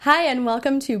Hi, and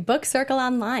welcome to Book Circle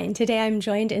Online. Today I'm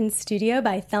joined in studio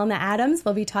by Thelma Adams.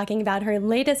 We'll be talking about her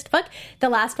latest book, The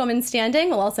Last Woman Standing.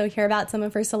 We'll also hear about some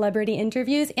of her celebrity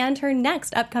interviews and her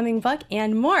next upcoming book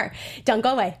and more. Don't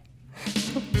go away.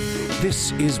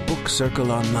 This is Book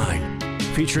Circle Online,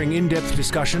 featuring in-depth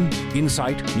discussion,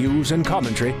 insight, news, and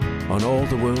commentary on all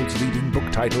the world's leading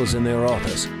book titles and their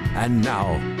authors. And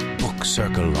now, Book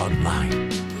Circle Online.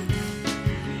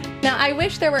 Now, I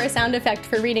wish there were a sound effect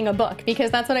for reading a book, because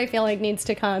that's what I feel like needs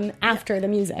to come after the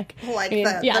music. Like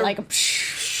that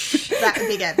would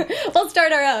be good. We'll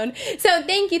start our own. So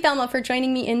thank you, Thelma, for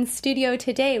joining me in studio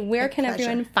today. Where can pleasure.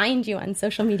 everyone find you on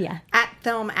social media? At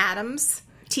Thelma Adams,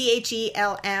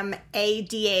 ThelmaAdams,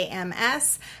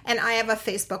 and I have a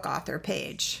Facebook author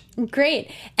page. Great.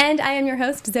 And I am your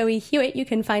host, Zoe Hewitt. You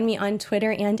can find me on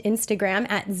Twitter and Instagram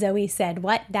at Zoe Said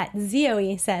What. That's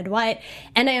Zoe Said What.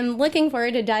 And I am looking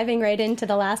forward to diving right into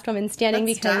The Last Woman Standing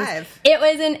because it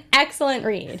was an excellent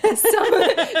read.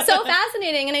 So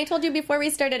fascinating. And I told you before we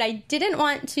started, I didn't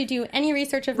want to do any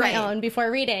research of my own before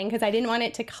reading because I didn't want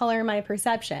it to color my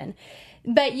perception.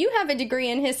 But you have a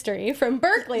degree in history from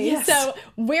Berkeley, Yes. So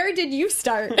where did you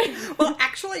start? Well,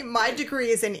 actually, my degree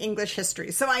is in English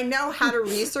history, so I know how to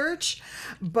research,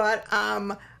 but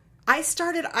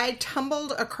I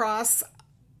tumbled across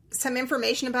some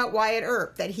information about Wyatt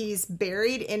Earp, that he's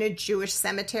buried in a Jewish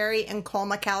cemetery in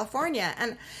Colma, California,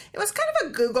 and it was kind of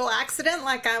a Google accident,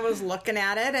 like I was looking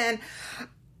at it, and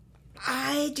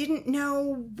I didn't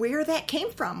know where that came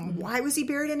from. Why was he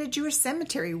buried in a Jewish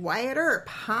cemetery? Wyatt Earp,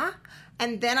 huh?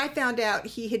 And then I found out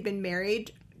he had been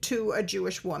married to a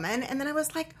Jewish woman. And then I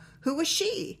was like, who was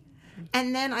she?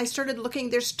 And then I started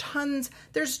looking. There's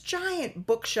giant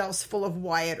bookshelves full of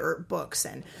Wyatt Earp books,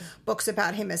 and books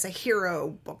about him as a hero,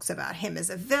 books about him as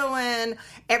a villain.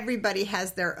 Everybody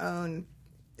has their own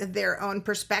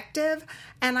perspective.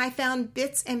 And I found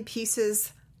bits and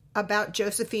pieces about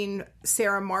Josephine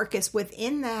Sarah Marcus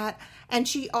within that. And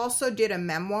she also did a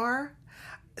memoir.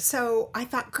 So I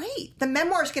thought, great, the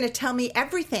memoir is going to tell me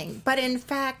everything. But in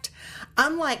fact,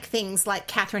 unlike things like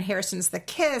Catherine Harrison's The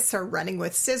Kiss or Running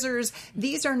with Scissors,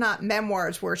 these are not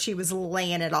memoirs where she was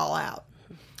laying it all out.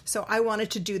 So I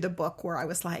wanted to do the book where I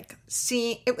was like,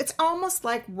 it's almost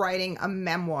like writing a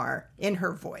memoir in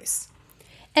her voice.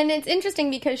 And it's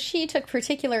interesting because she took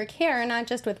particular care, not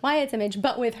just with Wyatt's image,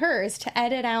 but with hers, to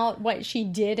edit out what she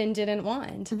did and didn't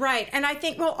want. Right. And I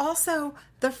think, well, also,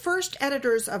 the first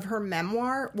editors of her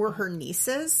memoir were her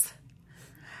nieces.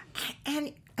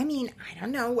 And, I mean, I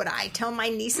don't know, would I tell my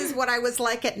nieces what I was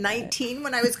like at 19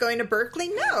 when I was going to Berkeley?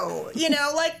 No.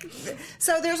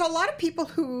 So there's a lot of people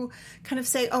who kind of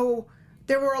say, oh,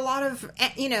 there were a lot of,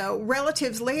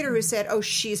 relatives later who said, oh,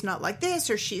 she's not like this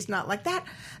or she's not like that.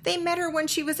 They met her when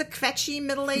she was a kvetchy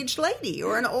middle-aged lady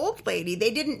or an old lady.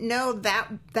 They didn't know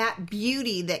that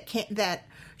beauty that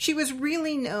she was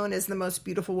really known as the most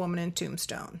beautiful woman in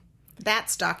Tombstone.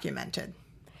 That's documented.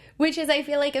 Which is, I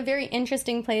feel like, a very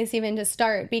interesting place even to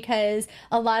start, because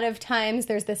a lot of times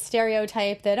there's this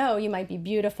stereotype that, oh, you might be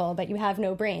beautiful, but you have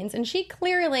no brains. And she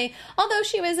clearly, although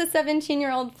she was a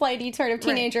 17-year-old flighty sort of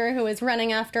teenager who was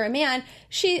running after a man,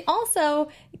 she also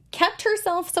kept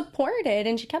herself supported,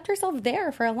 and she kept herself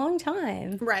there for a long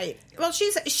time. Right. Well,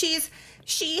 she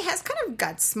has kind of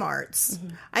gut smarts.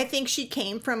 Mm-hmm. I think she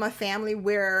came from a family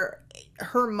where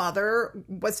her mother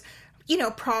was,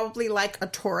 probably like a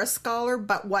Torah scholar,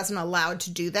 but wasn't allowed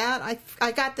to do that.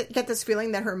 I get this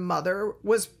feeling that her mother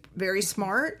was very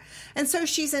smart, and so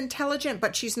she's intelligent,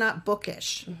 but she's not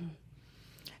bookish.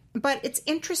 Mm-hmm. But it's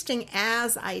interesting,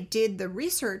 as I did the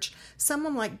research,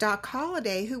 someone like Doc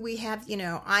Holliday, who we have,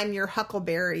 I'm Your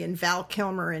Huckleberry and Val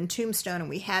Kilmer in Tombstone, and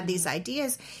we have these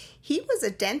ideas. He was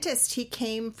a dentist. He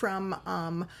came from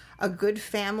a good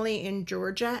family in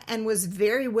Georgia and was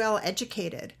very well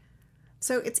educated.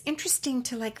 So it's interesting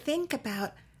to think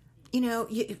about,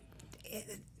 the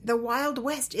Wild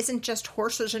West isn't just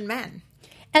horses and men.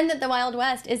 And that the Wild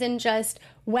West isn't just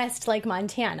west like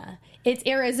Montana. It's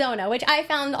Arizona, which I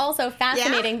found also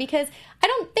fascinating because I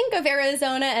don't think of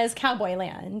Arizona as cowboy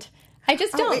land. I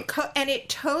just don't. And it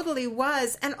totally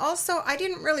was. And also, I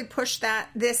didn't really push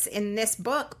this in this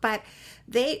book, but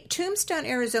Tombstone,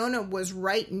 Arizona was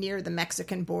right near the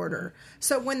Mexican border.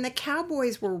 So when the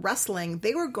cowboys were rustling,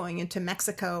 they were going into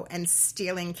Mexico and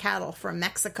stealing cattle from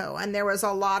Mexico. And there was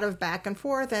a lot of back and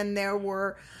forth, and there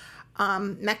were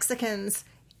Mexicans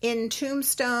in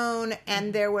Tombstone,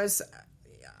 and there was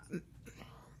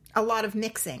a lot of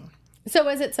mixing. So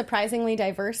was it surprisingly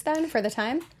diverse then for the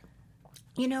time?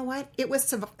 You know what? It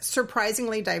was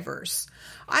surprisingly diverse.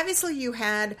 Obviously, you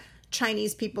had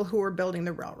Chinese people who were building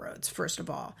the railroads, first of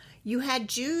all. You had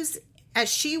Jews as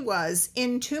she was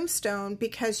in Tombstone,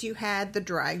 because you had the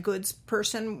dry goods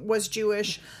person was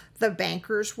Jewish, the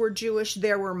bankers were Jewish,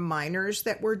 there were miners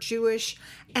that were Jewish,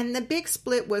 and the big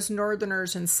split was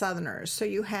Northerners and Southerners. So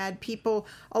you had people,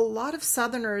 a lot of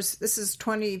Southerners, this is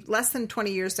less than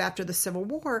 20 years after the Civil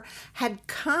War, had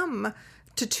come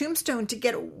to Tombstone to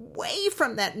get away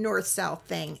from that North-South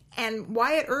thing. And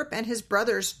Wyatt Earp and his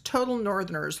brothers, total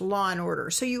Northerners, law and order.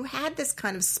 So you had this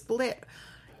kind of split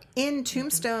in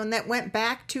Tombstone that went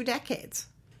back 2 decades.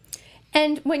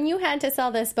 And when you had to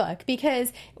sell this book,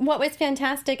 because what was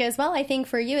fantastic as well, I think,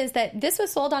 for you is that this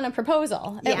was sold on a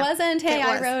proposal. Yeah, it wasn't, hey,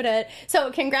 I wrote it. So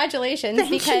congratulations,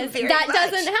 because that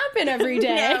doesn't happen every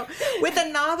day. No. With a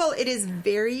novel, it is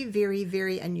very, very,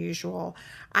 very unusual.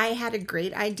 I had a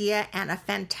great idea and a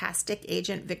fantastic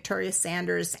agent, Victoria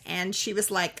Sanders, and she was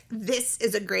like, this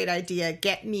is a great idea.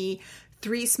 Get me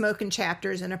 3 smoking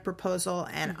chapters and a proposal,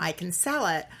 and I can sell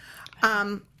it.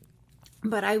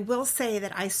 But I will say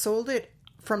that I sold it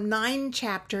from 9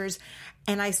 chapters,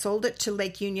 and I sold it to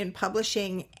Lake Union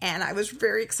Publishing, and I was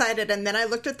very excited. And then I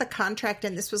looked at the contract,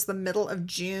 and this was the middle of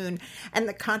June, and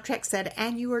the contract said,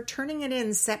 and you are turning it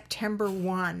in September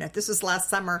 1. This was last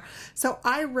summer. So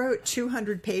I wrote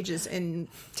 200 pages in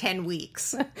 10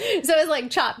 weeks. So it was like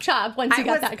chop, chop once you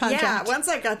got that contract. Yeah, once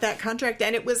I got that contract,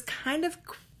 and it was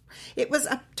it was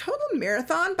a total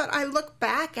marathon, but I look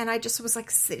back and I just was like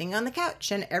sitting on the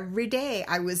couch, and every day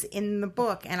I was in the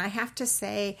book. And I have to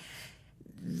say,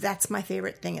 that's my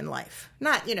favorite thing in life.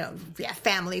 Not,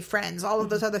 family, friends, all of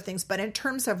those other things. But in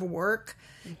terms of work,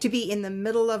 to be in the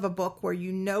middle of a book where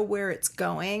you know where it's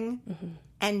going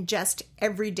and just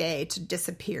every day to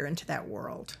disappear into that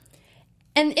world.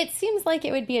 And it seems like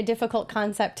it would be a difficult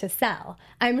concept to sell.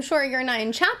 I'm sure your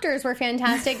 9 chapters were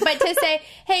fantastic, but to say,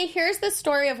 hey, here's the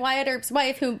story of Wyatt Earp's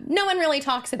wife, who no one really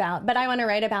talks about, but I want to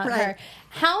write about her.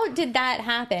 How did that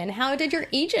happen? How did your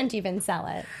agent even sell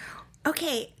it?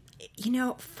 Okay,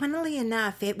 funnily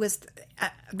enough, it was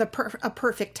a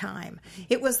perfect time.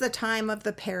 It was the time of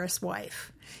The Paris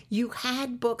Wife. You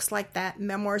had books like that,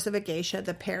 Memoirs of a Geisha,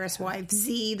 The Paris Wife,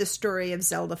 Z, The Story of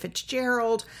Zelda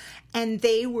Fitzgerald, and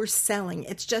they were selling.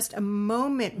 It's just a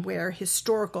moment where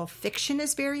historical fiction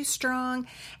is very strong,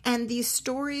 and these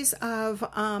stories of,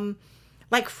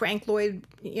 like Frank Lloyd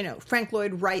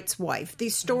Wright's wife,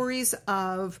 these stories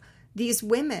of these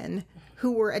women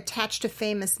who were attached to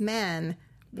famous men,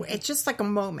 it's just like a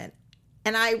moment.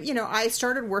 And I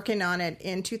started working on it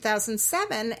in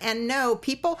 2007, and no,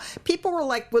 people were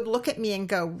like, would look at me and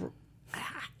go,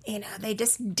 they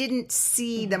just didn't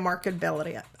see the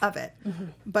marketability of it.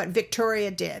 But Victoria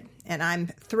did, and I'm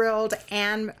thrilled.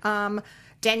 And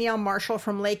Danielle Marshall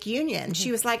from Lake Union,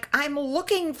 she was like, I'm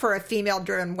looking for a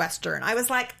female-driven Western. I was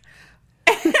like,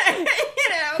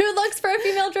 who looks for a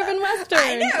female-driven Western?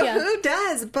 I know, who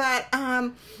does? But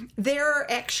there are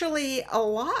actually a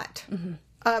lot.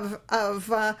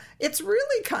 It's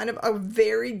really kind of a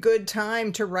very good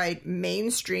time to write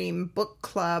mainstream book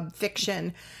club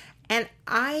fiction, and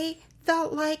I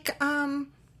felt like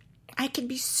I could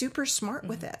be super smart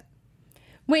with it.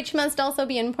 Which must also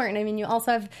be important. I mean, you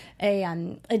also have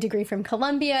a degree from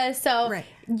Columbia, so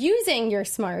using your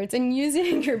smarts and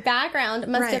using your background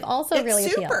must have also really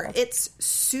appealed. It's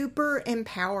super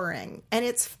empowering, and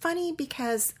it's funny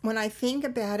because when I think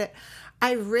about it,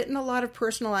 I've written a lot of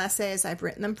personal essays. I've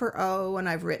written them for O, and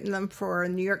I've written them for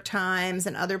New York Times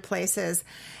and other places.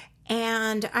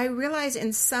 And I realized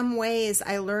in some ways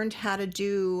I learned how to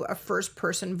do a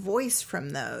first-person voice from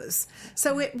those.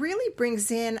 So it really brings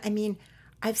in,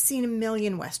 I've seen a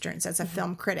million Westerns as a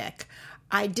film critic.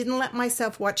 I didn't let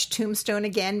myself watch Tombstone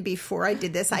again before I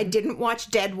did this. I didn't watch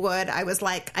Deadwood. I was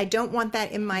like, I don't want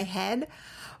that in my head.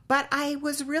 But I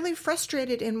was really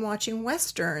frustrated in watching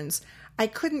Westerns. I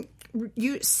couldn't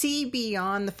see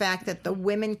beyond the fact that the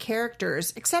women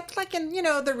characters, except like in,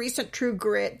 the recent True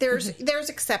Grit, there's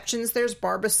exceptions. There's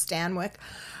Barbara Stanwyck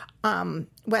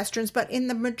Westerns. But in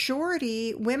the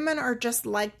majority, women are just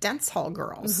like dance hall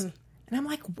girls. And I'm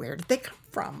like, where did they come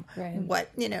from?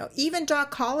 What, even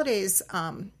Doc Holliday's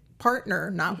partner,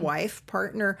 not wife,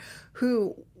 partner,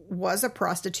 who was a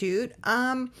prostitute,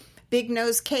 Big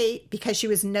Nose Kate, because she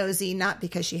was nosy, not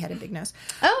because she had a big nose.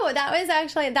 Oh, that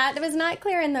was not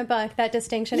clear in the book, that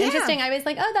distinction. Yeah. Interesting. I was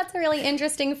like, oh, that's a really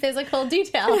interesting physical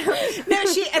detail. No,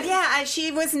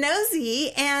 she was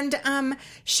nosy, and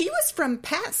she was from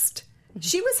Pest.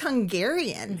 She was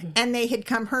Hungarian, and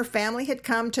her family had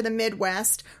come to the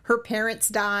Midwest. Her parents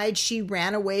died. She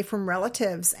ran away from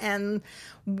relatives, and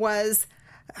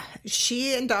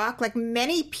she and Doc, like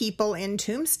many people in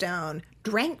Tombstone,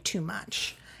 drank too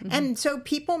much. And so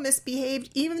people misbehaved.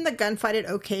 Even the gunfight at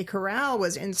OK Corral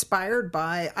was inspired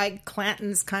by Ike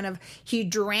Clanton's he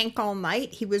drank all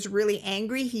night. He was really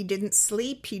angry. He didn't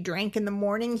sleep. He drank in the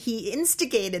morning. He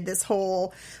instigated this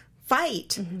whole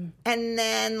fight and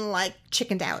then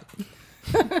chickened out.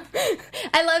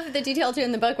 I love the detail too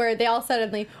in the book where they all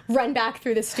suddenly run back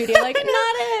through the studio not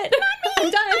it, I'm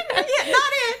done. Yeah,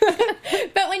 not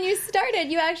it. But when you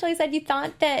started, you actually said you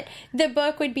thought that the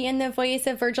book would be in the voice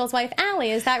of Virgil's wife,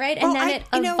 Allie. Is that right? And then it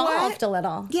evolved a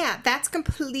little. Yeah, that's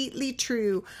completely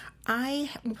true. I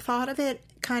thought of it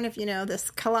this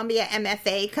Columbia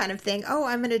MFA kind of thing. Oh,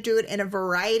 I'm going to do it in a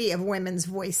variety of women's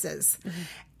voices.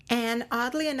 And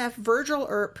oddly enough, Virgil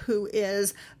Earp, who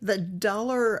is the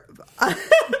duller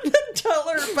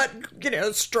but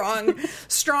strong,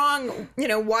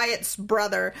 Wyatt's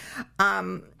brother,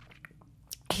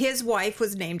 his wife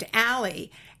was named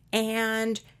Allie,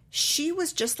 and she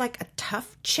was just like a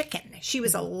tough chicken. She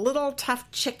was a little tough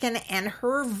chicken, and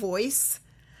her voice,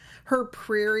 her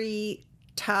prairie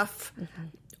tough,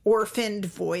 orphaned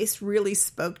voice, really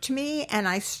spoke to me, and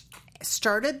I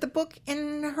started the book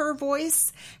in her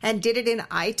voice and did it in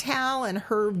Ital and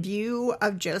her view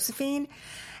of Josephine.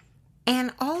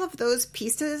 And all of those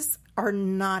pieces are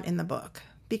not in the book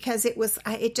because it wasn't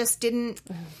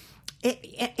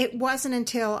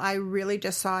until I really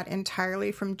just saw it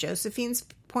entirely from Josephine's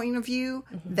point of view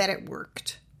that it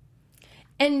worked.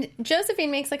 And Josephine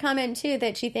makes a comment too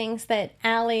that she thinks that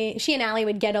she and Allie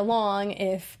would get along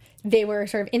if they were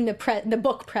sort of in the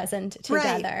book present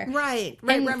together. Right.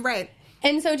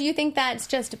 And so do you think that's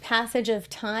just a passage of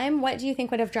time? What do you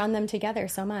think would have drawn them together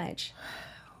so much?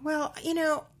 Well,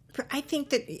 I think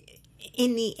that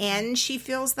in the end she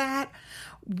feels that.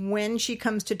 When she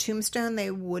comes to Tombstone, they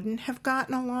wouldn't have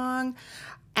gotten along.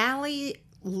 Allie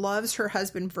loves her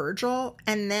husband Virgil,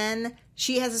 and then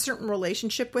she has a certain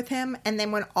relationship with him, and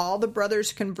then when all the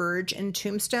brothers converge in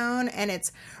Tombstone, and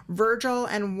it's Virgil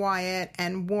and Wyatt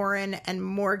and Warren and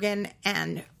Morgan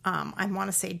and I want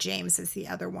to say James is the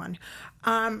other one,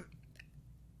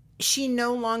 she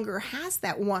no longer has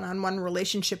that one-on-one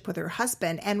relationship with her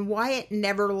husband, and Wyatt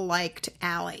never liked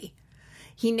Allie.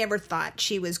 He never thought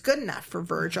she was good enough for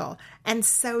Virgil, and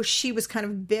so she was kind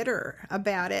of bitter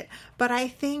about it. But I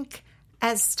think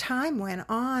as time went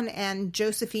on and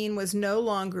Josephine was no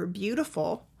longer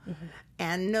beautiful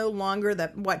and no longer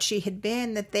what she had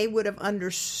been, that they would have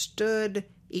understood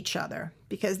each other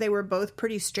because they were both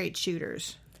pretty straight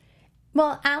shooters.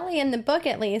 Well, Allie, in the book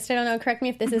at least, I don't know, correct me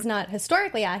if this is not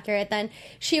historically accurate, then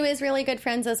she was really good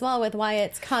friends as well with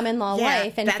Wyatt's common-law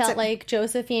wife and felt like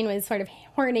Josephine was sort of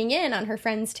horning in on her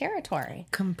friend's territory.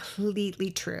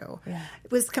 Completely true. Yeah.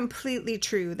 It was completely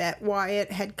true that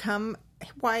Wyatt had come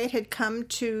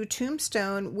to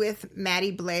Tombstone with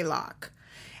Maddie Blaylock.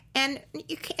 And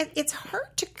it's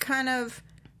hard to kind of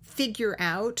figure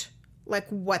out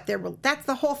what that's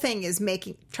the whole thing is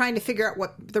trying to figure out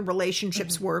what the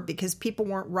relationships were because people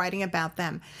weren't writing about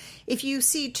them. If you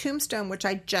see Tombstone, which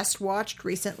I just watched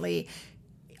recently,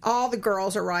 all the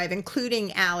girls arrive,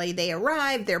 including Allie. They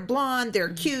arrive, they're blonde,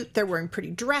 they're cute, they're wearing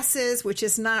pretty dresses, which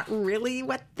is not really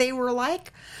what they were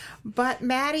like. But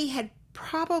Maddie had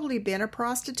probably been a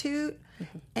prostitute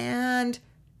and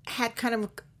had kind of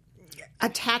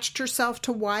attached herself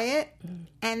to Wyatt.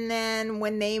 And then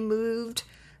when they moved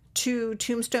to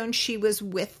Tombstone, she was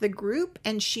with the group,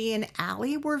 and she and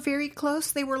Allie were very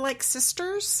close. They were like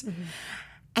sisters.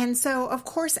 And so, of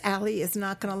course, Allie is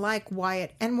not going to like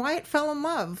Wyatt. And Wyatt fell in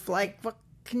love. What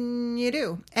can you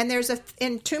do? And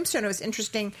in Tombstone, it was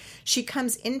interesting. She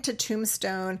comes into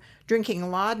Tombstone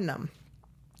drinking laudanum.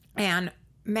 And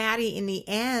Maddie, in the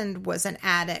end, was an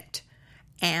addict.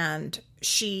 And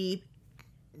she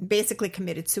basically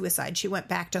committed suicide. She went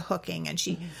back to hooking, and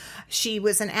she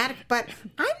was an addict. But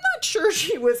I'm not sure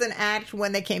she was an addict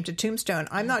when they came to Tombstone.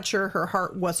 I'm not sure her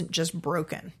heart wasn't just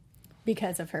broken.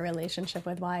 Because of her relationship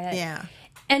with Wyatt. Yeah.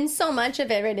 And so much of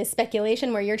it is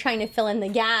speculation where you're trying to fill in the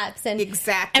gaps.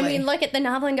 Exactly. And we look at the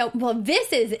novel and go, well,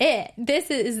 this is it. This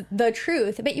is the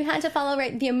truth. But you had to follow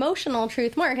the emotional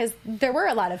truth more because there were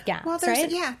a lot of gaps,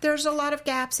 right? Yeah, there's a lot of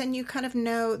gaps, and you kind of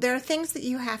know there are things that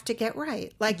you have to get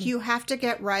right. You have to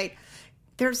get right.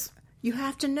 You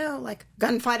have to know,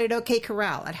 gunfight at OK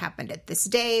Corral. It happened at this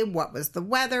day. What was the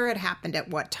weather? It happened at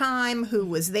what time? Who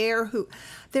was there?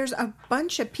 There's a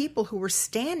bunch of people who were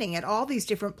standing at all these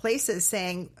different places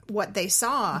saying what they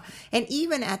saw. And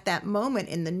even at that moment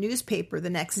in the newspaper the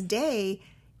next day,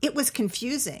 it was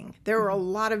confusing. There were a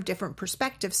lot of different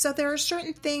perspectives. So there are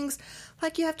certain things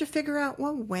you have to figure out,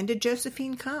 well, when did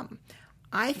Josephine come?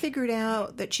 I figured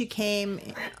out that she came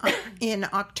in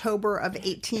October of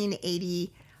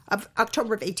 1880. of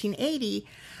October of 1880.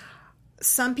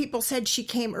 Some people said she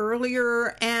came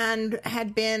earlier and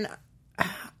had been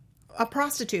a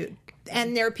prostitute.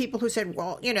 And there are people who said,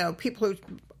 well,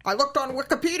 I looked on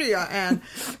Wikipedia and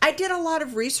I did a lot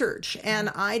of research and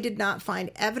I did not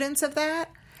find evidence of that.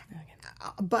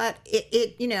 But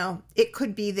it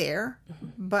could be there,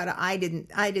 but I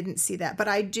didn't see that. But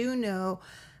I do know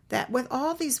that with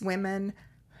all these women,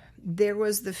 there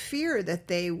was the fear that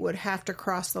they would have to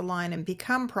cross the line and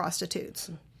become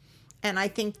prostitutes. And I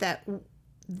think that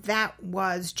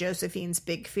was Josephine's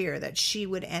big fear, that she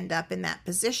would end up in that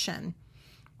position.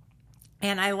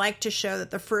 And I like to show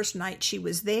that the first night she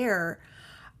was there,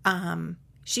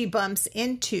 she bumps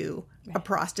into a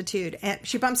prostitute, and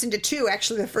she bumps into two,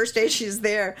 actually, the first day she's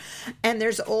there. And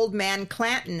there's old man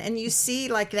Clanton, and you see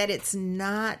like that it's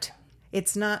not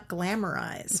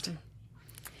glamorized. Mm-hmm.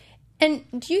 And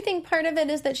do you think part of it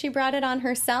is that she brought it on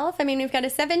herself? I mean, we've got a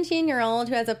 17-year-old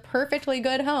who has a perfectly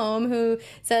good home who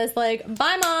says, like,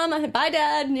 bye, Mom, bye,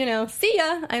 Dad, see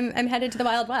ya. I'm headed to the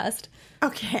Wild West.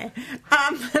 Okay.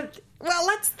 Well,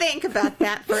 let's think about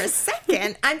that for a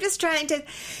second. I'm just trying to,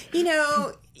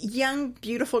 young,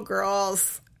 beautiful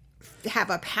girls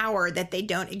have a power that they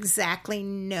don't exactly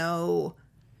know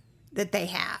that they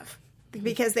have,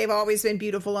 because they've always been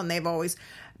beautiful and they've always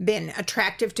been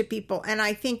attractive to people. And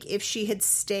I think if she had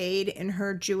stayed in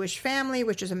her Jewish family,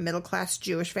 which is a middle-class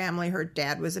Jewish family, her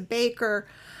dad was a baker,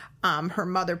 her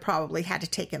mother probably had to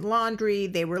take in laundry,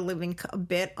 they were living a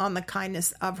bit on the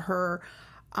kindness of her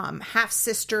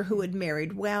half-sister who had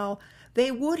married well,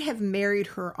 they would have married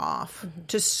her off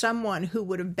to someone who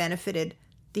would have benefited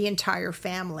the entire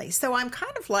family. So I'm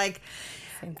kind of like,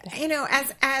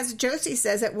 as Josie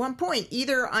says at one point,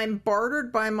 either I'm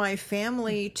bartered by my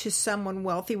family to someone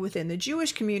wealthy within the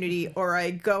Jewish community, or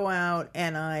I go out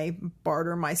and I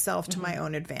barter myself to my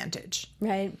own advantage.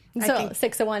 Right. So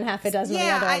 6 of one, half a dozen of the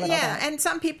other. And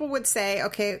some people would say,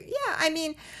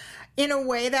 in a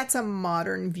way that's a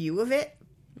modern view of it.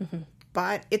 Mm-hmm.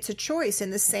 But it's a choice, in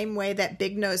the same way that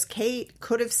Big Nose Kate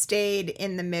could have stayed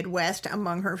in the Midwest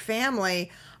among her family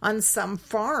on some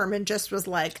farm and just was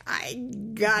like, I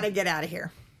gotta get out of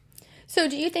here. So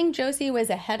do you think Josie was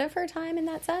ahead of her time in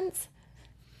that sense?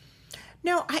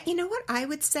 No, you know what I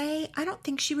would say? I don't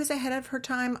think she was ahead of her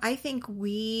time. I think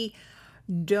we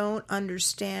don't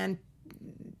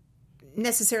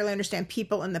necessarily understand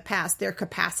people in the past, their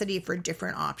capacity for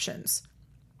different options.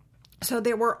 So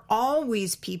there were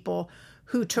always people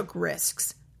who took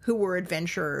risks, who were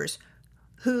adventurers,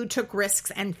 who took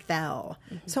risks and fell.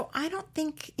 Mm-hmm. So I don't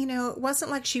think, it wasn't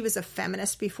like she was a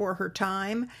feminist before her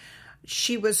time.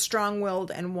 She was strong-willed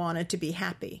and wanted to be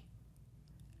happy.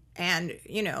 And,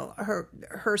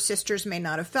 her sisters may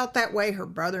not have felt that way. Her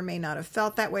brother may not have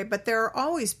felt that way. But there are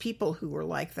always people who were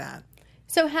like that.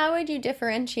 So how would you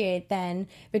differentiate then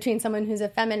between someone who's a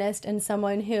feminist and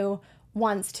someone who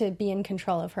wants to be in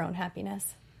control of her own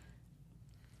happiness?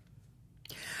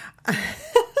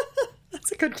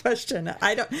 That's a good question. How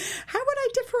would I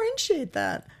differentiate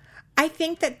that? I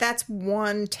think that that's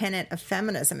one tenet of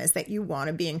feminism, is that you want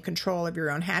to be in control of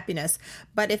your own happiness.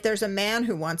 But if there's a man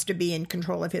who wants to be in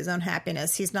control of his own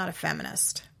happiness, he's not a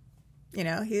feminist.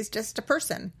 He's just a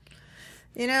person.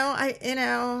 But a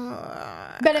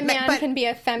man can be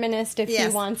a feminist if he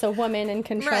wants a woman in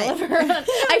control of her.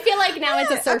 I feel like now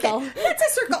it's a circle. Okay. It's a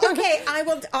circle. Okay,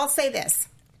 I'll say this.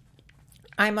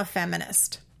 I'm a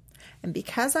feminist. And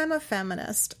because I'm a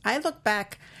feminist, I look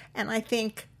back and I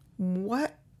think,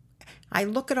 I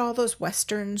look at all those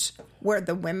Westerns where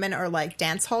the women are like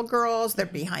dance hall girls. They're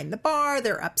behind the bar.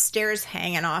 They're upstairs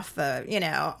hanging off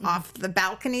off the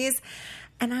balconies.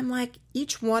 And I'm like,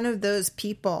 each one of those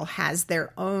people has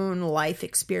their own life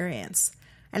experience.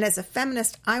 And as a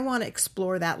feminist, I want to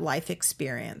explore that life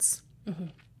experience. Mm-hmm.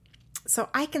 So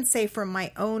I can say from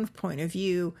my own point of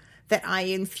view that I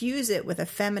infuse it with a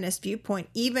feminist viewpoint,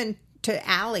 even to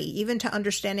Allie, even to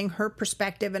understanding her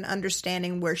perspective and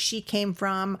understanding where she came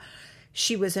from.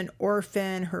 She was an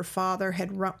orphan. Her father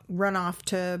had run off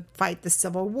to fight the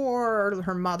Civil War.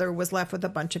 Her mother was left with a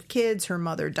bunch of kids. Her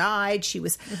mother died. She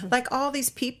was like all these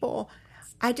people.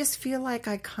 I just feel like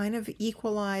I kind of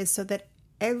equalize so that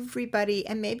everybody,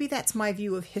 and maybe that's my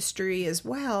view of history as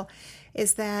well,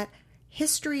 is that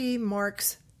history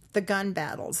marks the gun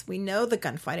battles. We know the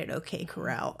gunfight at OK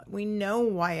Corral. We know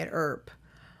Wyatt Earp.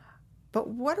 But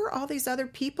what are all these other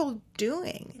people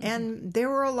doing? Mm-hmm. And there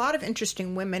were a lot of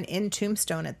interesting women in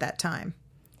Tombstone at that time.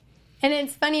 And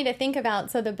it's funny to think about,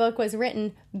 so the book was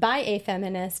written by a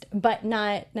feminist, but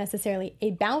not necessarily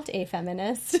about a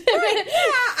feminist. Right.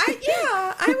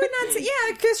 I not say,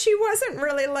 yeah, because she wasn't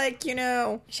really like,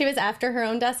 She was after her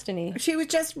own destiny. She was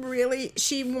just really,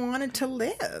 she wanted to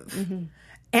live.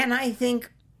 And I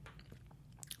think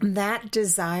that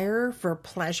desire for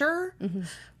pleasure,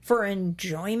 for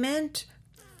enjoyment,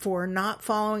 for not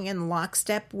following in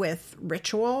lockstep with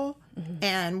ritual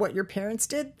and what your parents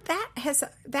did,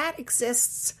 that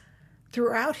exists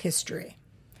throughout history.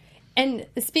 And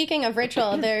speaking of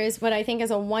ritual, there's what I think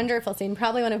is a wonderful scene,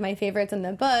 probably one of my favorites in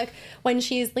the book, when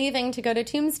she's leaving to go to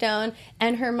Tombstone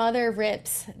and her mother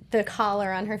rips the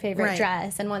collar on her favorite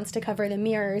dress and wants to cover the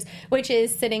mirrors, which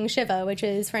is sitting Shiva, which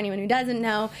is, for anyone who doesn't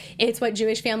know, it's what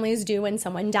Jewish families do when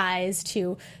someone dies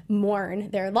to mourn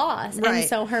their loss. Right. And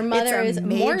so her mother is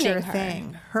mourning her.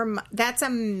 Thing. That's a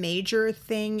major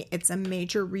thing. It's a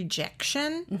major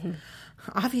rejection.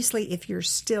 Obviously, if you're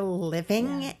still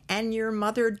living and your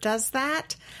mother does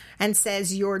that and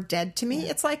says, you're dead to me,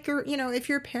 it's like, if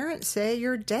your parents say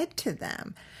you're dead to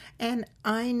them. And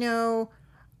I know,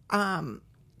 I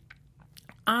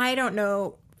don't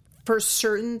know for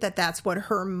certain that that's what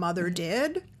her mother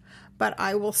did, but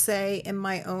I will say in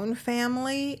my own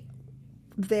family,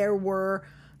 there were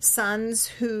sons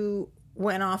who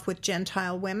went off with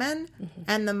Gentile women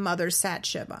and the mother sat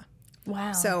Shiva.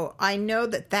 Wow. So I know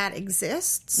that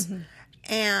exists,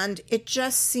 and it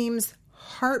just seems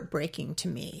heartbreaking to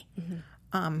me.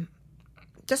 I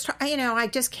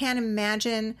just can't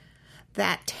imagine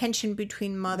that tension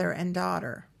between mother and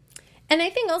daughter. And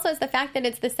I think also it's the fact that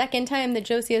it's the second time that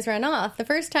Josie has run off. The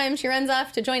first time she runs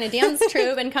off to join a dance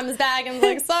troupe and comes back and is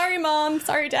like, sorry, Mom,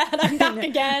 sorry, Dad, I'm back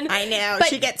again. I know,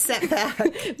 she gets sent back.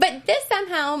 But this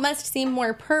somehow must seem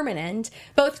more permanent,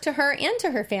 both to her and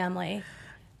to her family.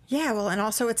 Yeah, well, and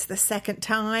also it's the second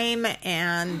time,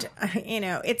 and,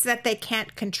 it's that they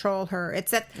can't control her.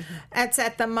 It's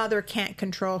that the mother can't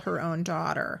control her own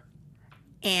daughter.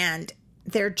 And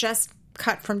they're just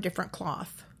cut from different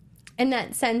cloth. And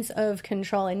that sense of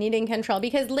control and needing control.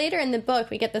 Because later in the book,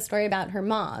 we get the story about her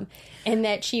mom and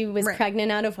that she was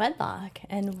pregnant out of wedlock.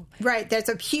 And that's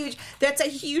a huge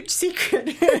secret.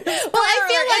 Well, I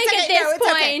feel like at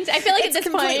this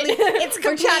point,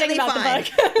 we're chatting about the book.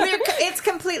 It's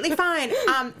completely fine.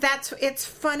 It's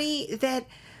funny that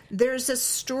there's a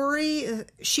story.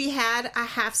 She had a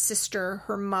half sister.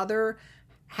 Her mother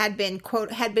had been,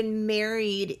 quote,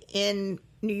 married in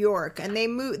New York, and they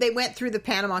went through the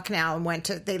Panama Canal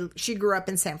and she grew up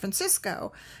in San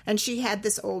Francisco, and she had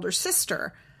this older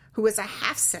sister who was a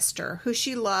half sister who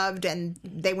she loved, and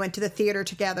they went to the theater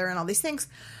together and all these things.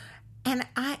 And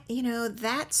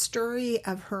that story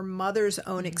of her mother's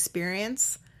own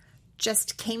experience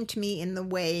just came to me in the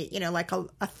way, like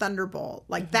a thunderbolt.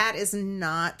 Like that is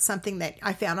not something that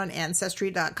I found on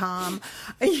Ancestry.com.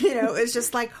 It's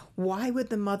just like, why would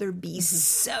the mother be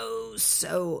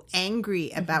so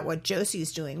angry about what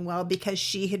Josie's doing? Well, because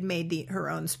she had made her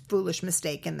own foolish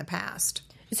mistake in the past.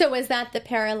 So was that the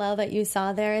parallel that you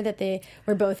saw there, that they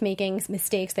were both making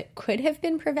mistakes that could have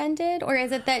been prevented? Or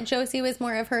is it that Josie was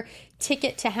more of her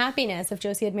ticket to happiness if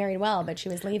Josie had married well, but she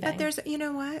was leaving? But there's,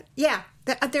 what? Yeah,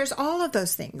 there's all of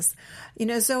those things.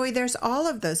 Zoe, there's all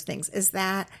of those things, is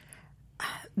that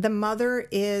the mother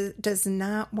does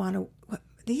not want to.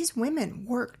 These women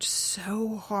worked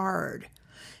so hard.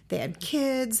 They had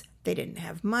kids. They didn't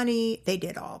have money. They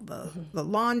did all the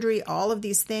laundry, all of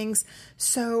these things.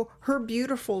 So her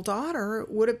beautiful daughter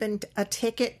would have been a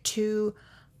ticket to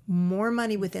more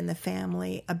money within the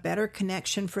family, a better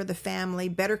connection for the family,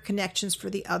 better connections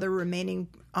for the other remaining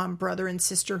brother and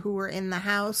sister who were in the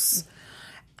house.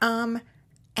 And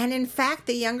in fact,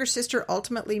 the younger sister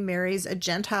ultimately marries a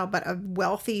Gentile, but a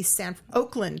wealthy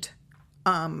Oakland,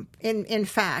 in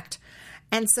fact.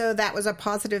 And so that was a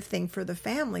positive thing for the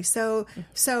family. So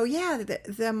yeah,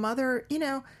 the mother,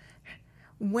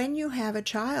 when you have a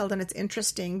child, and it's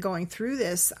interesting going through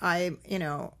this, I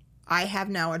have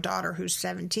now a daughter who's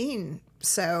 17.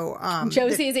 So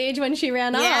Josie's age when she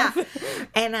ran off.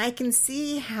 And I can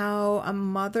see how a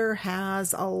mother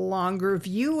has a longer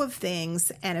view of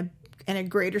things and a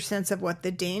greater sense of what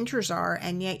the dangers are,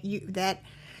 and yet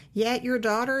your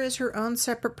daughter is her own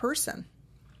separate person.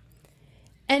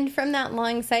 And from that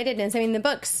long-sightedness, the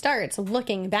book starts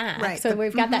looking back. Right. So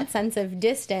we've got that sense of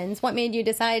distance. What made you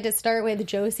decide to start with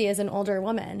Josie as an older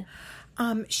woman?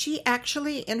 She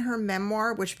actually, in her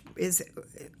memoir, which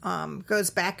goes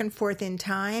back and forth in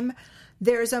time,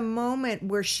 there's a moment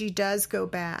where she does go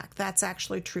back. That's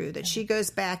actually true, that she goes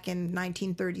back in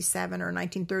 1937 or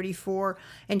 1934,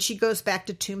 and she goes back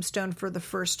to Tombstone for the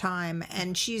first time.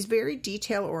 And she's very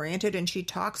detail-oriented, and she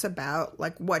talks about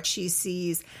what she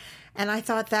sees. And I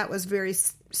thought that was very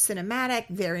cinematic,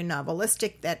 very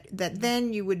novelistic, that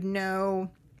then you would know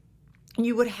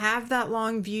you would have that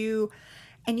long view.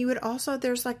 And you would also,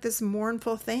 there's like this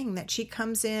mournful thing that she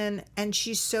comes in and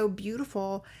she's so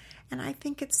beautiful. And I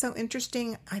think it's so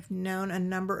interesting. I've known a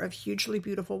number of hugely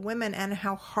beautiful women and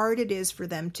how hard it is for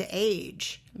them to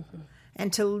age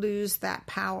and to lose that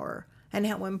power, and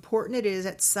how important it is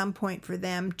at some point for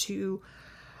them to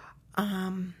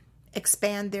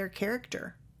expand their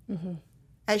character,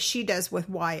 as she does with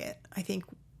Wyatt. I think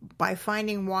by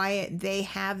finding Wyatt, they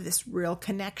have this real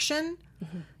connection.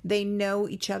 They know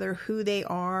each other, who they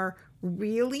are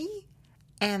really,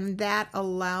 and that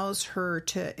allows her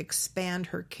to expand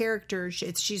her character.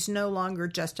 She's no longer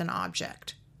just an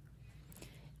object.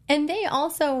 And they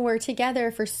also were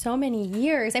together for so many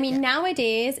years. I mean,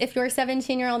 nowadays, if your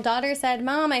 17-year-old daughter said,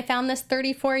 "Mom, I found this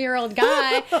 34-year-old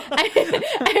guy,"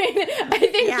 I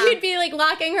think you'd be like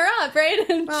locking her up, right?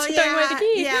 And throwing away the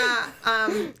key. Yeah.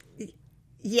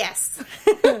 Yes.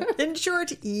 In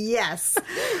short, yes.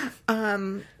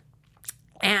 And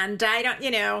I don't,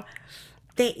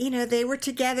 they were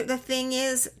together. The thing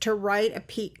is to write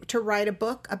a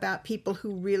book about people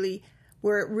who really,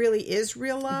 where it really is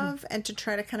real love, and to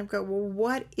try to kind of go, well,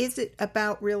 what is it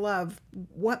about real love?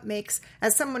 What makes,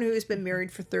 as someone who's been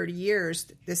married for 30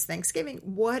 years this Thanksgiving,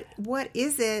 what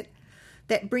is it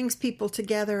that brings people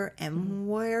together, and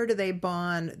where do they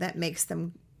bond that makes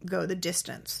them go the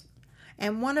distance?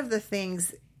 And one of the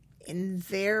things in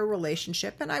their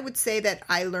relationship, and I would say that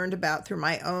I learned about through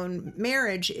my own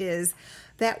marriage, is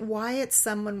that Wyatt's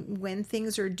someone, when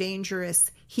things are dangerous,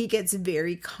 he gets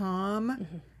very calm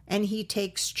and he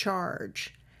takes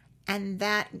charge. And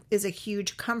that is a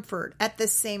huge comfort. At the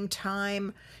same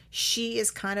time, she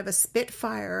is kind of a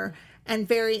spitfire and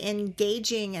very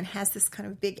engaging and has this kind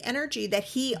of big energy that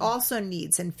he also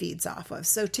needs and feeds off of.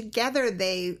 So together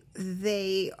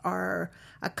they are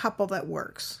a couple that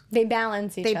works. They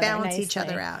balance each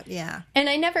other out, yeah. And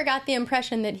I never got the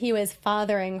impression that he was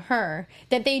fathering her,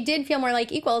 that they did feel more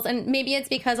like equals. And maybe it's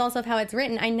because also of how it's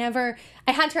written. I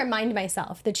had to remind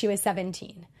myself that she was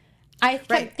 17. I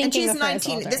kept thinking and she's of her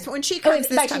 19. as older. When she comes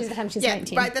by the time she's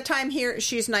 19. By the time here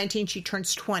she's 19, she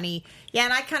turns 20. Yeah,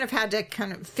 and I kind of had to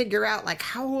kind of figure out like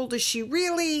how old is she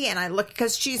really? And I look,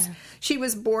 because she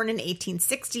was born in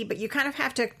 1860, but you kind of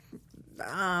have to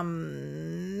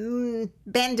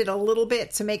bend it a little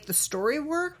bit to make the story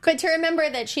work. But to remember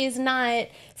that she's not,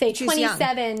 say,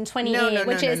 27, 28,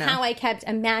 which is how I kept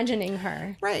imagining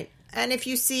her. Right. And if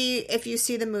you see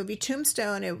the movie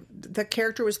Tombstone, the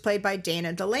character was played by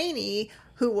Dana Delaney,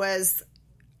 who was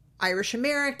Irish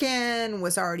American,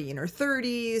 was already in her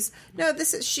 30s. No,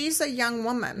 she's a young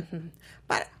woman.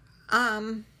 But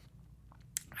I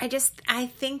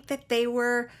think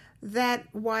that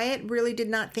Wyatt really did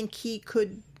not think he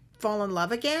could fall in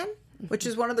love again, which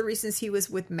is one of the reasons he was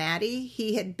with Maddie.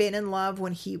 He had been in love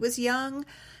when he was young,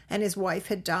 and his wife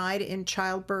had died in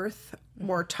childbirth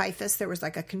or typhus. There was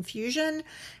like a confusion,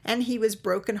 and he was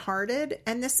brokenhearted.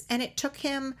 And it took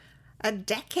him a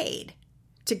decade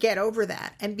to get over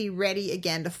that and be ready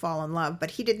again to fall in love.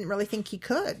 But he didn't really think he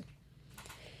could.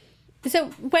 So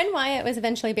when Wyatt was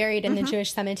eventually buried in the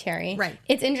Jewish cemetery,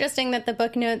 it's interesting that the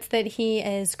book notes that he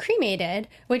is cremated,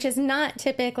 which is not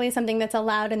typically something that's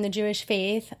allowed in the Jewish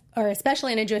faith, or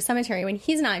especially in a Jewish cemetery when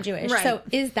he's not Jewish. Right. So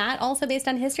is that also based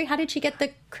on history? How did she get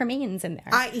the cremains in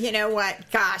there? You know what?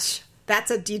 Gosh, that's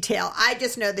a detail. I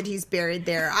just know that he's buried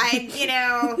there. I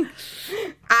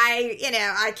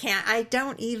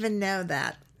don't even know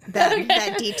that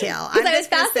detail. Because I was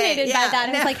fascinated by that.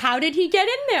 I was like, how did he get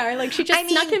in there? Like, she just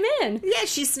snuck him in. Yeah,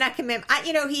 she snuck him in.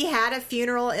 He had a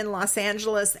funeral in Los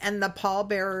Angeles, and the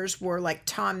pallbearers were like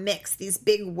Tom Mix, these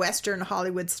big Western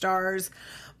Hollywood stars.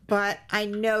 But I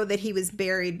know that he was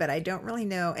buried, but I don't really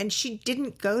know. And she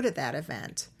didn't go to that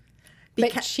event.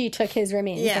 But she took his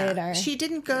remains later. She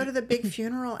didn't go to the big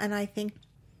funeral, and I think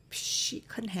she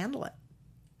couldn't handle it.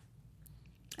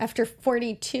 After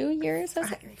 42 years?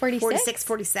 46,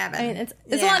 47. I mean, it's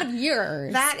a lot of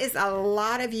years. That is a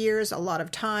lot of years, a lot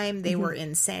of time. They were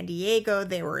in San Diego.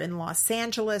 They were in Los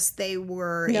Angeles. They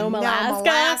were in Nome,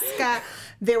 Alaska.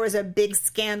 There was a big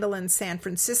scandal in San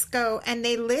Francisco. And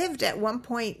they lived at one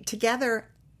point together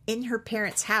in her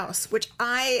parents' house, which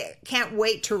I can't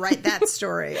wait to write that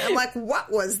story. I'm like,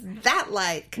 what was that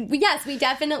like? Yes, we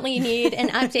definitely need an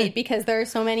update because there are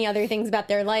so many other things about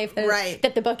their life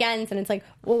that the book ends, and it's like,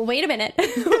 well, wait a minute.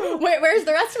 Where's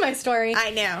the rest of my story?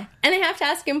 I know. And I have to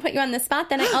ask you and put you on the spot.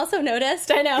 Then I also noticed,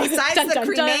 besides the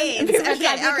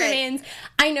cremains,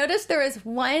 I noticed there was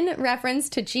one reference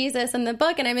to Jesus in the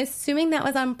book, and I'm assuming that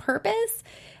was on purpose.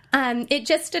 It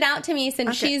just stood out to me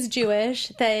since she's Jewish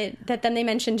that then they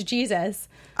mentioned Jesus.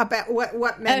 About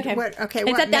what meant Okay. what? Okay,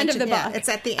 It's what at the end of mentioned- the yeah, book. it's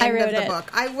at the I end of wrote the it. book.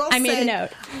 I made a note.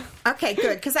 Okay,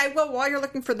 good. Because I will. While you're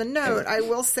looking for the note, I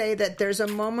will say that there's a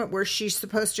moment where she's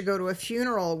supposed to go to a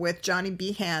funeral with Johnny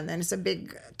Behan, and it's a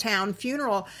big town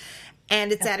funeral,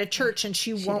 and it's at a church, and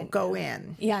she won't go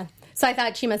in. Yeah. So I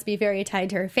thought she must be very tied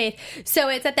to her faith. So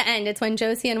it's at the end. It's when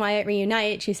Josie and Wyatt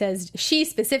reunite. She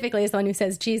specifically is the one who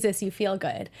says, "Jesus, you feel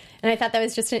good." And I thought that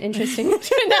was just an interesting...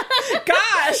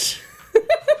 Gosh!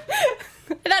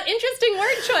 That interesting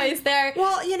word choice there.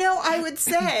 Well, I would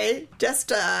say, just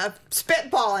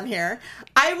spitballing here,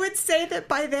 I would say that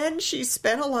by then she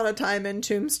spent a lot of time in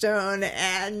Tombstone,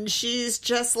 and she's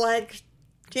just like,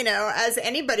 as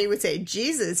anybody would say,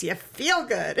 Jesus, you feel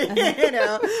good.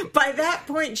 By that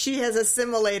point, she has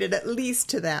assimilated at least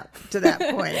to that point. To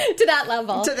that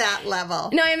level. To that level.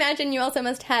 Now, I imagine you also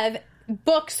must have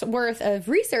books worth of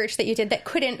research that you did that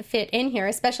couldn't fit in here,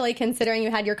 especially considering you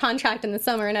had your contract in the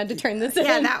summer and had to turn this in.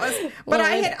 Yeah, that was. But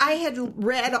I had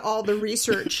read all the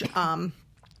research. I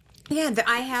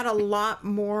had a lot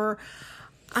more.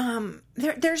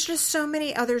 There's just so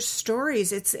many other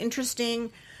stories. It's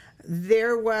interesting.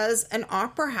 There was an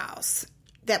opera house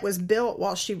that was built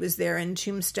while she was there in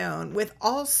Tombstone with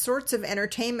all sorts of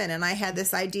entertainment, and I had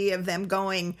this idea of them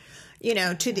going,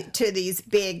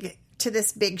 to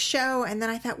this big show, and then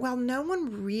I thought, well, no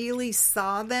one really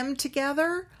saw them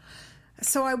together,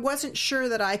 so I wasn't sure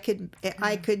that I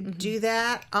could do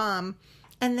that. And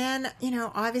then,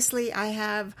 obviously I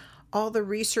have all the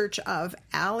research of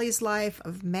Allie's life,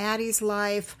 of Maddie's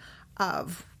life,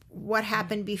 of what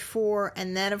happened before,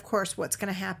 and then, of course, what's going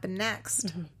to happen next.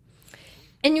 Mm-hmm.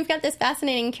 And you've got this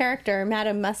fascinating character,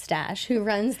 Madame Mustache, who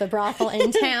runs the brothel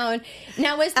in town.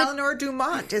 Now, Eleanor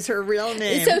Dumont is her real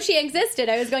name. So she existed.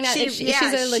 I was going out. She's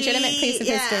a legitimate piece of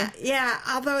history. Yeah.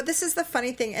 Although this is the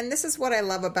funny thing, and this is what I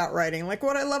love about writing. Like,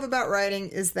 what I love about writing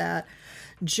is that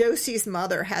Josie's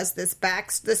mother has this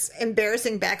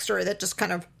embarrassing backstory that just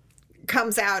kind of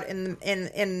comes out in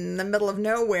the middle of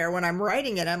nowhere when I'm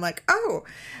writing it. I'm like, oh.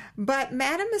 But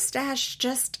Madame Mustache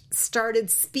just started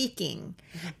speaking.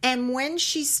 Mm-hmm. And when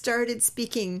she started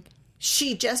speaking,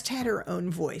 she just had her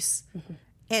own voice. Mm-hmm.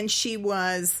 And she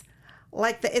was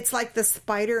like it's like the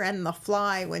spider and the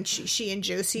fly when she and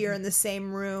Josie are in the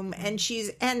same room. And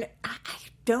I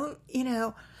don't,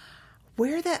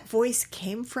 where that voice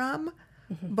came from,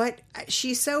 mm-hmm. but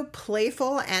she's so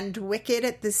playful and wicked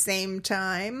at the same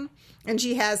time. And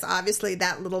she has obviously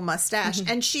that little mustache.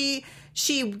 Mm-hmm. And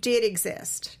she did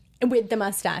exist. With the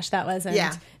mustache, that wasn't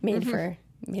made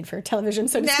for television,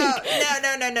 so to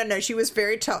speak. No. She was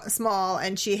very small,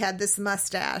 and she had this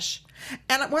mustache.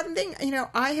 And one thing,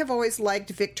 I have always liked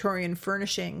Victorian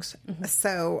furnishings, mm-hmm.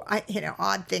 so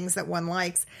odd things that one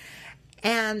likes.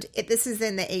 And this is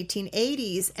in the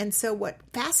 1880s, and so what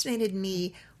fascinated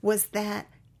me was that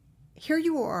here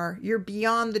you are, you're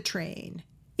beyond the train.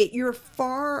 You're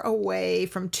far away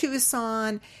from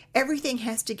Tucson. Everything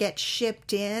has to get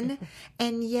shipped in.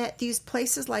 And yet these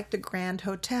places like the Grand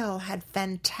Hotel had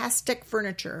fantastic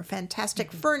furniture, fantastic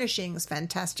mm-hmm. furnishings,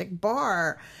 fantastic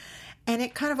bar. And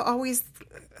it kind of always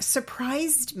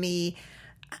surprised me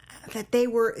that they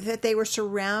were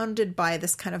surrounded by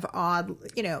this kind of odd,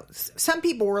 some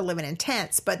people were living in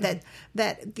tents, but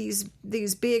that these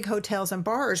big hotels and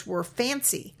bars were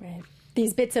fancy. Right.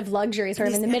 These bits of luxury sort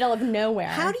of in the middle of nowhere.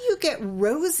 How do you get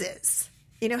roses?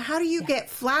 How do you get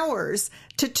flowers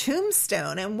to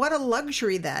Tombstone? And what a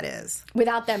luxury that is.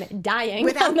 Without them dying.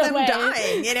 Without them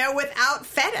dying, without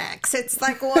FedEx. It's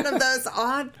like one of those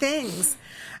odd things.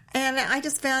 And I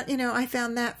just found, I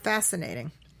found that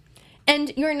fascinating.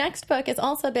 And your next book is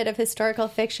also a bit of historical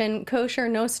fiction, Kosher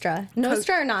Nostra.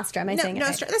 Nostra or Nostra? Am I saying it right?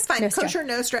 Nostra. That's fine. Nostra. Kosher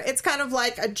Nostra. It's kind of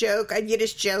like a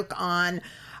Yiddish joke on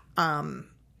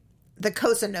the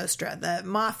Cosa Nostra, the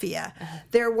mafia. Uh-huh.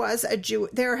 There was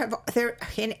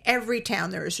in every town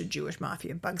there is a Jewish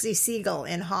mafia. Bugsy Siegel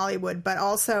in Hollywood, but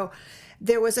also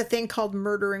there was a thing called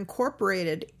Murder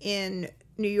Incorporated in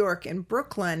New York and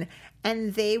Brooklyn,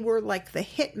 and they were like the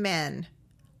hitmen.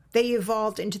 They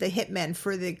evolved into the hitmen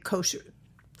for the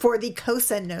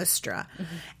Cosa Nostra.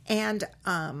 Mm-hmm. And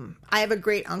I have a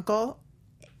great uncle.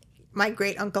 My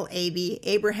great uncle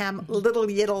Abraham Little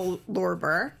Yittle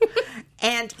Lorber,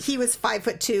 and he was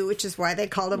 5'2", which is why they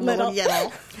called him Little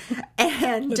Yittle.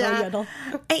 And Little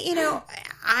Yittle.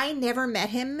 I never met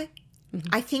him. Mm-hmm.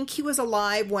 I think he was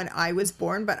alive when I was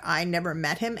born, but I never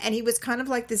met him. And he was kind of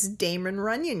like this Damon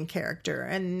Runyon character.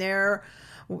 And there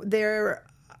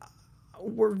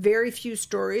were very few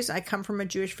stories. I come from a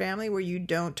Jewish family where you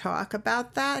don't talk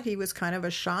about that. He was kind of a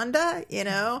shanda,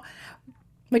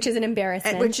 Which is an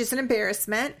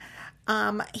embarrassment.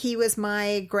 He was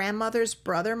my grandmother's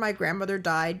brother. My grandmother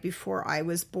died before I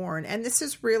was born. And this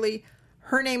is really,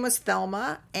 her name was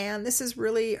Thelma, and this is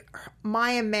really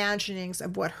my imaginings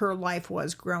of what her life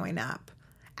was growing up.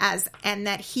 And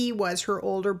that he was her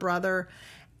older brother,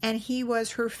 and he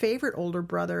was her favorite older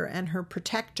brother and her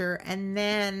protector. And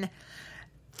then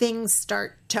things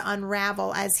start to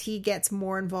unravel as he gets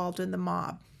more involved in the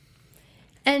mob.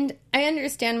 And I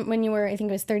understand when you were, I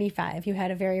think it was 35, you had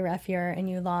a very rough year and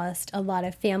you lost a lot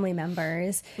of family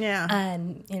members. Yeah.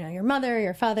 You know, your mother,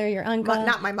 your father, your uncle.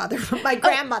 Not my mother, my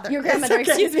grandmother. Your grandmother, okay.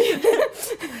 Excuse me.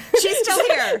 She's still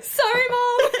here. Sorry,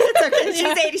 Mom. It's okay.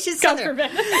 She's 80. She's still God there.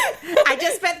 forbid. I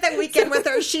just spent the weekend with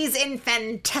her. She's in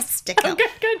fantastic health.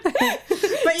 Good.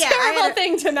 But yeah, Terrible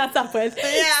thing to mess up with.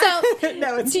 Yeah. So,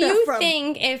 No, it's do no you problem.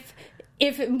 think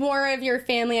if more of your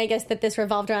family, I guess, that this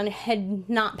revolved around had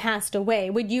not passed away,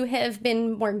 would you have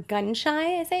been more gun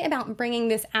shy, I say, about bringing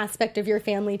this aspect of your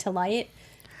family to light?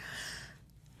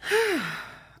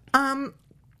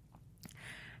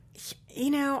 You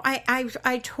know,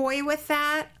 I toy with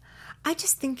that. I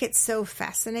just think it's so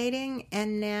fascinating.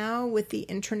 And now with the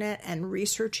internet and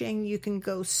researching, you can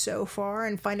go so far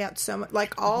and find out so much.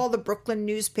 Like all the Brooklyn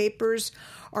newspapers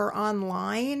are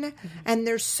online, and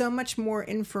there's so much more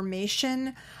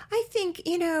information. I think,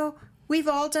 you know, we've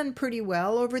all done pretty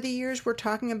well over the years. We're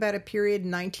talking about a period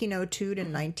 1902 to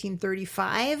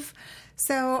 1935.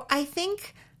 So I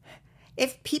think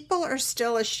if people are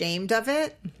still ashamed of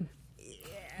it,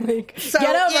 so,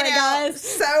 get over it, guys.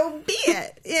 So be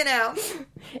it, you know.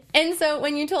 And so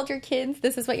when you told your kids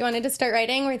this is what you wanted to start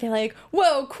writing, were they like,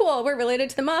 whoa, cool, we're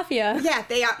related to the mafia? Yeah,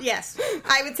 they are. Yes.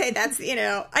 I would say that's, you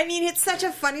know, I mean, it's such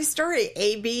a funny story.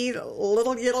 A.B.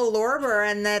 Little Lorber,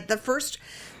 and that the first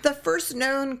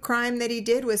known crime that he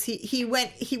did was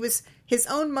his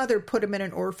own mother put him in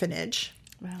an orphanage.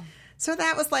 Wow. So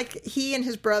that was like he and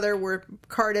his brother were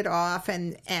carted off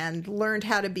and learned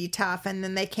how to be tough. And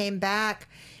then they came back.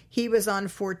 He was on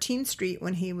 14th Street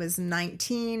when he was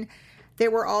 19.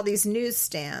 There were all these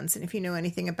newsstands. And if you know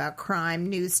anything about crime,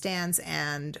 newsstands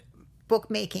and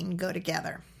bookmaking go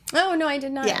together. Oh, no, I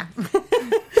did not. Yeah. Clearly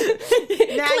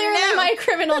my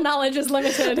criminal knowledge is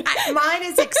limited. Mine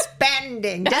is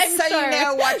expanding. Just I'm so sorry. you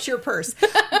know, watch your purse.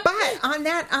 But on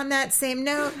that same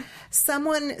note, some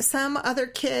other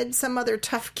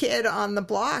tough kid on the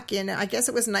block in, I guess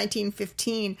it was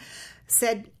 1915,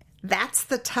 said, "That's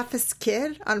the toughest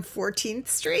kid on 14th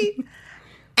Street."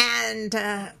 And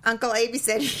Uncle A.B.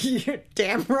 said, "You're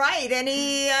damn right." And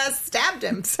he stabbed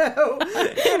him. So,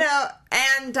 you know,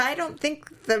 and I don't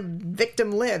think the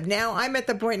victim lived. Now I'm at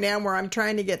the point now where I'm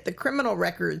trying to get the criminal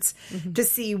records to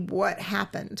see what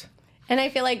happened. And I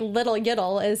feel like Little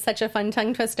Yiddle is such a fun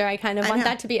tongue twister. I kind of want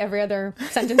that to be every other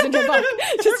sentence in your book.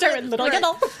 Just start with Little Right.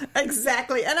 Yiddle.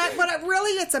 Exactly. And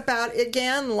really it's about,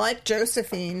 again, like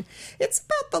Josephine, it's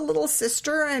about the little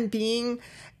sister and being,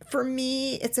 for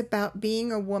me, it's about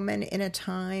being a woman in a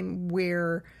time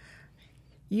where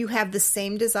you have the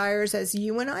same desires as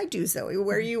you and I do, Zoe,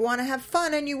 where you want to have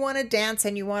fun and you want to dance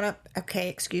and you want to,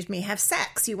 have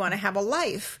sex. You want to have a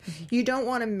life. You don't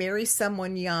want to marry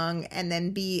someone young and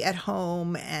then be at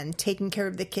home and taking care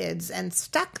of the kids and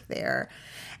stuck there.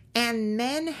 And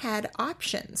men had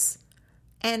options.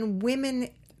 And women,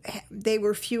 they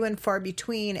were few and far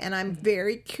between. And I'm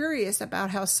very curious about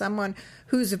how someone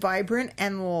who's vibrant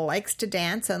and likes to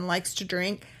dance and likes to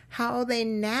drink, how they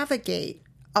navigate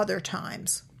other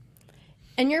times.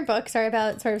 And your books are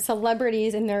about sort of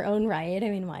celebrities in their own right. I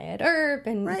mean, Wyatt Earp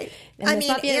and Right. And I the mean,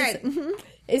 Mafia is- right.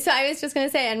 Mm-hmm. So I was just going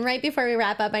to say, and right before we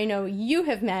wrap up, I know you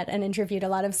have met and interviewed a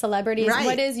lot of celebrities. Right.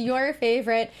 What is your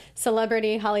favorite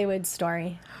celebrity Hollywood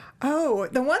story? Oh,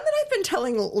 the one that I've been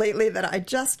telling lately that I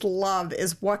just love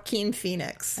is Joaquin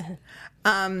Phoenix.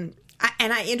 And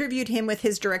I interviewed him with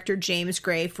his director, James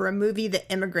Gray, for a movie, The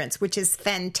Immigrants, which is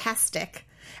fantastic.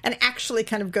 And actually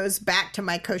kind of goes back to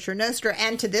my Kosher Nostra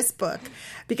and to this book,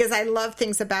 because I love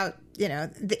things about, you know,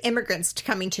 the immigrants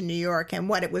coming to New York and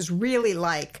what it was really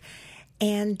like.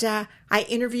 And I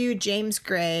interviewed James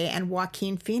Gray and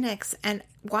Joaquin Phoenix, and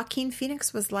Joaquin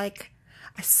Phoenix was like,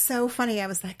 so funny. I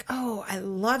was like, "Oh, I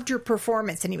loved your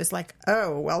performance." And he was like,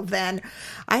 "Oh, well then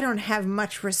I don't have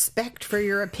much respect for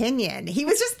your opinion." He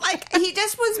was just like, he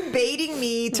just was baiting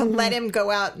me to let him go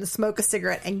out and smoke a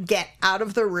cigarette and get out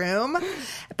of the room.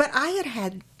 But I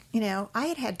had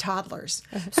toddlers.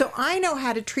 So I know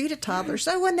how to treat a toddler.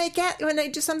 So when they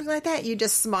do something like that, you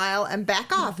just smile and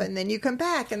back off, and then you come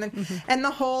back. And then, and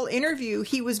the whole interview,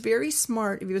 he was very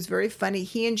smart. He was very funny.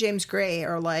 He and James Gray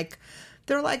are like,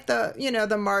 they're like the, you know,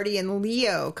 the Marty and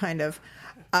Leo kind of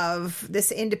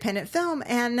this independent film.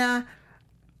 And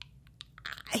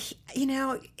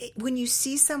when you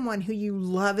see someone who you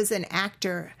love as an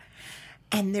actor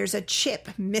and there's a chip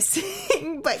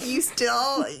missing, but you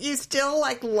still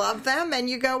like love them, and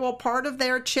you go, well, part of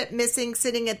their chip missing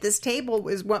sitting at this table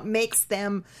is what makes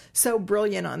them so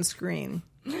brilliant on screen.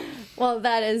 Well,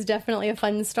 that is definitely a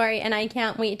fun story, and I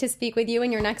can't wait to speak with you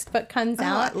when your next book comes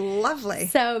out. Lovely.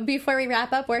 So before we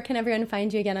wrap up, where can everyone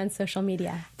find you again on social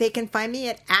media? They can find me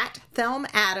at Thelm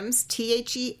Adams,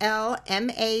 ThelMadams,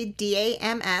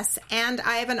 and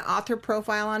I have an author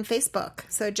profile on Facebook.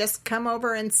 So just come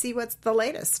over and see what's the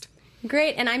latest.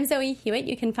 Great. And I'm Zoe Hewitt.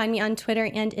 You can find me on Twitter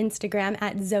and Instagram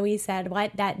at Zoe Said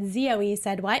What. That's Zoe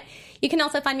Said What. You can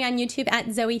also find me on YouTube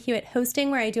at Zoe Hewitt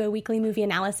Hosting, where I do a weekly movie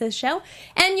analysis show.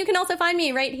 And you can also find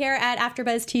me right here at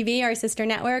AfterBuzz TV, our sister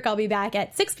network. I'll be back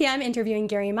at 6 p.m. interviewing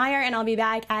Gary Meyer, and I'll be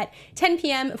back at 10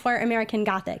 p.m. for American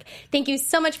Gothic. Thank you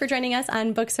so much for joining us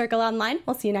on Book Circle Online.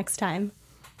 We'll see you next time.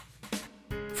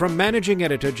 From Managing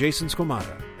Editor Jason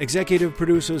Squamata, Executive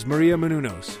Producers Maria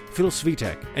Menounos, Phil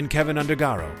Svitek, and Kevin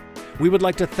Undergaro, we would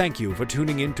like to thank you for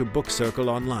tuning in to Book Circle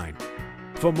Online.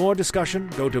 For more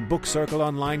discussion, go to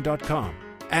bookcircleonline.com.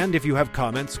 And if you have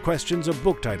comments, questions, or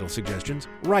book title suggestions,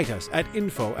 write us at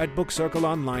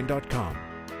info@bookcircleonline.com.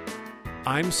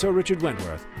 I'm Sir Richard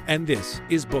Wentworth, and this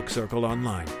is Book Circle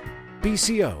Online.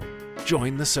 BCO,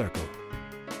 join the circle.